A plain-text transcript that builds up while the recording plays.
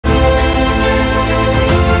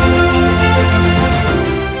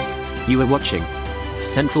You are watching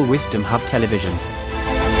Central Wisdom Hub Television.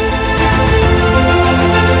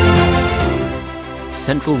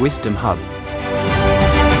 Central Wisdom Hub.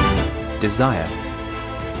 Desire,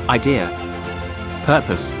 idea,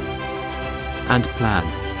 purpose, and plan.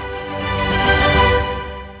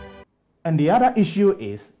 And the other issue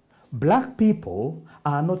is black people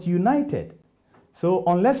are not united. So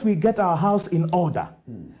unless we get our house in order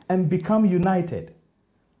and become united,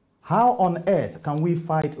 how on earth can we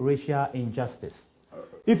fight racial injustice?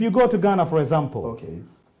 If you go to Ghana, for example,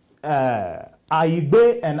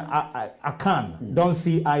 Aigbe and Akan don't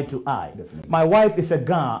see eye to eye. Definitely. My wife is a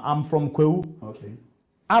Ghana. I'm from Kwewu. Okay.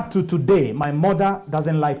 Up to today, my mother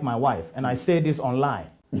doesn't like my wife, and I say this online.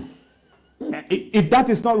 If that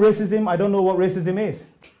is not racism, I don't know what racism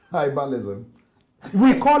is. Tribalism.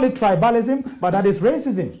 We call it tribalism, but that is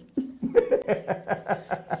racism.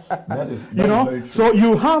 That is very true. So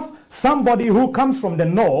you have somebody who comes from the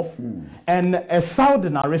north, and a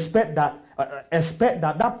southerner expect that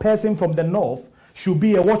that person from the north should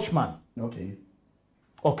be a watchman.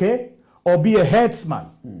 Okay, or be a herdsman.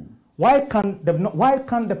 Why can't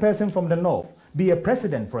the person from the north be a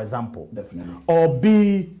president, for example? Definitely. Or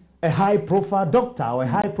be a high-profile doctor or a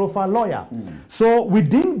high-profile lawyer? So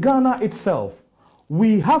within Ghana itself,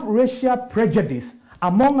 we have racial prejudice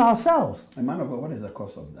among ourselves. And man of God, what is the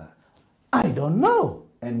cause of that? I don't know.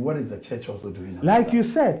 And what is the church also doing? Like you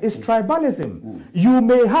said, it's tribalism. You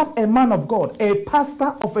may have a man of God, a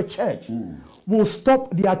pastor of a church, will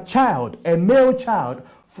stop their child, a male child,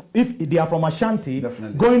 if they are from Ashanti,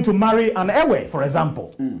 going to marry an Ewe, for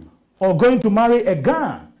example, or going to marry a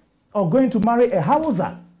Gan, or going to marry a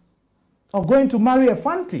Hausa, or going to marry a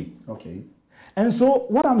Fanti. Okay. And so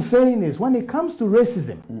what I'm saying is, when it comes to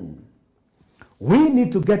racism, we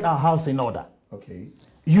need to get our house in order. Okay.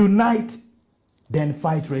 Unite, then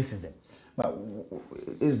fight racism. But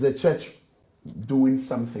is the church doing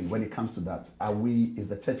something when it comes to that? Is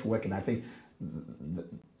the church working? I think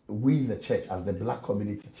we, the church, as the black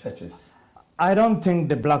community churches. I don't think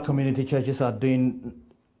the black community churches are doing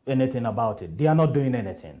anything about it. They are not doing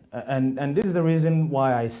anything. And this is the reason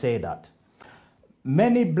why I say that.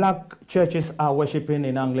 Many black churches are worshiping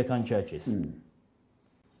in Anglican churches,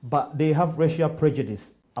 but they have racial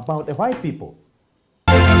prejudice about the white people.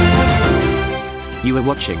 You are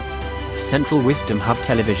watching Central Wisdom Hub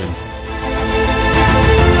Television.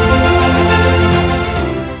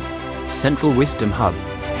 Central Wisdom Hub.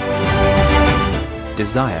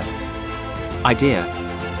 Desire, idea,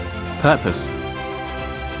 purpose,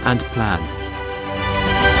 and plan.